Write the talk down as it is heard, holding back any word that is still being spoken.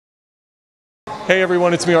Hey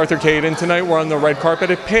everyone, it's me, Arthur Kade, and tonight we're on the red carpet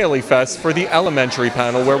at PaleyFest for the Elementary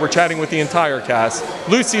panel where we're chatting with the entire cast,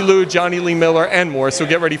 Lucy Liu, Jonny Lee Miller, and more, so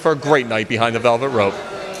get ready for a great night behind the velvet rope.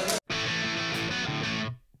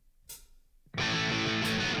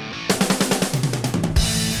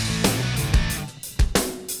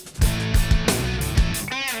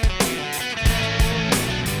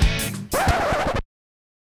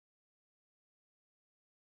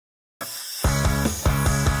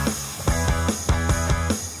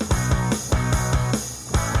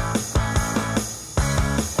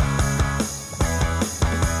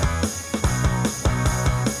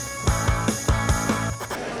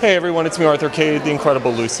 Hey everyone, it's me, Arthur Kade, the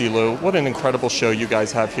incredible Lucy Liu. What an incredible show you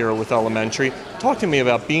guys have here with Elementary. Talk to me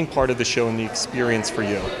about being part of the show and the experience for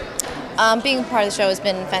you. Being part of the show has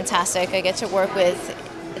been fantastic. I get to work with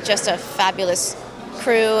just a fabulous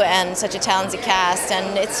crew and such a talented cast,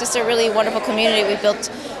 and it's just a really wonderful community we've built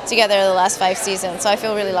together the last 5 seasons, so I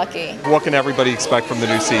feel really lucky. What can everybody expect from the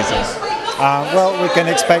new season? Well, we can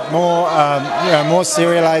expect more, more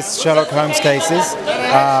serialized Sherlock Holmes cases.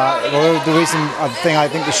 The thing I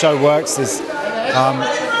think the show works is,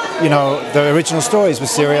 the original stories were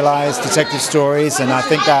serialized detective stories, and I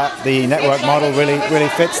think that the network model really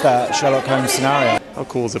fits that Sherlock Holmes scenario. How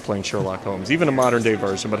cool is it playing Sherlock Holmes? Even a modern day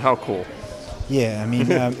version, but how cool? Yeah, I mean,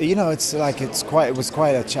 it's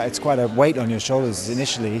quite a weight on your shoulders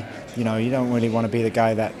initially. You don't really want to be the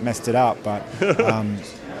guy that messed it up, but.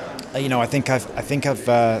 I think I've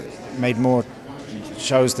made more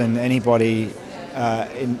shows than anybody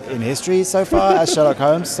in history so far as Sherlock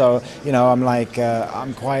Holmes. So it's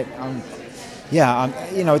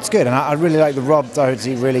good, and I really like the Rob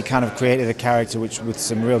Doherty really kind of created a character with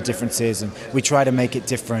some real differences, and we try to make it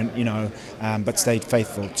different, but stayed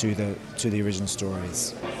faithful to the original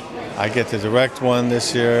stories. I get to direct one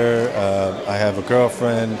this year. I have a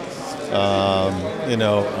girlfriend.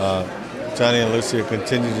 Jonny and Lucy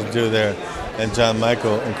continue to do and Jon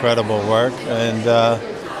Michael, incredible work, and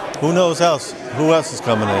who knows who else is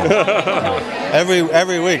coming in?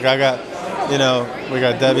 every week I got, we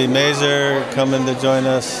got Debbie Mazur coming to join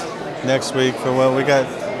us next week we got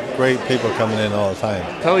great people coming in all the time.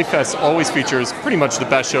 PaleyFest always features pretty much the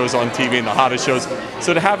best shows on TV and the hottest shows,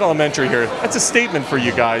 so to have Elementary here, that's a statement for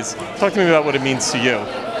you guys. Talk to me about what it means to you.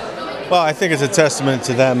 Well, I think it's a testament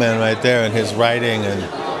to that man right there and his writing and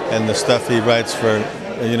the stuff he writes for,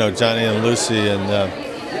 Jonny and Lucy, and the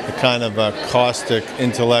kind of caustic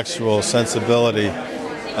intellectual sensibility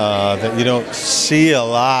that you don't see a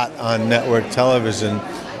lot on network television,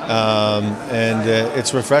 and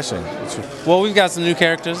it's refreshing. Well, we've got some new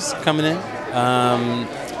characters coming in.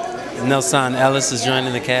 Nelson Ellis is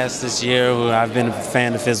joining the cast this year, who I've been a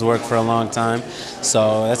fan of his work for a long time,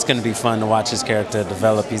 so that's going to be fun to watch his character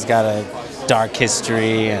develop. He's got a dark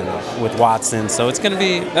history and with Watson, so that's going to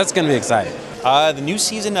be exciting. The new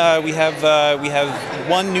season, we have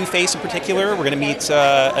one new face in particular. We're going to meet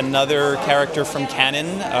another character from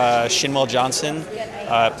canon, Shinwell Johnson,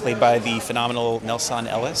 played by the phenomenal Nelson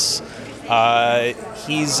Ellis.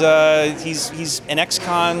 He's an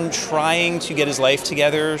ex-con trying to get his life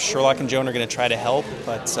together. Sherlock and Joan are going to try to help,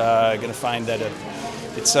 but going to find that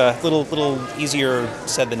it's a little easier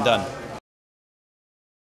said than done.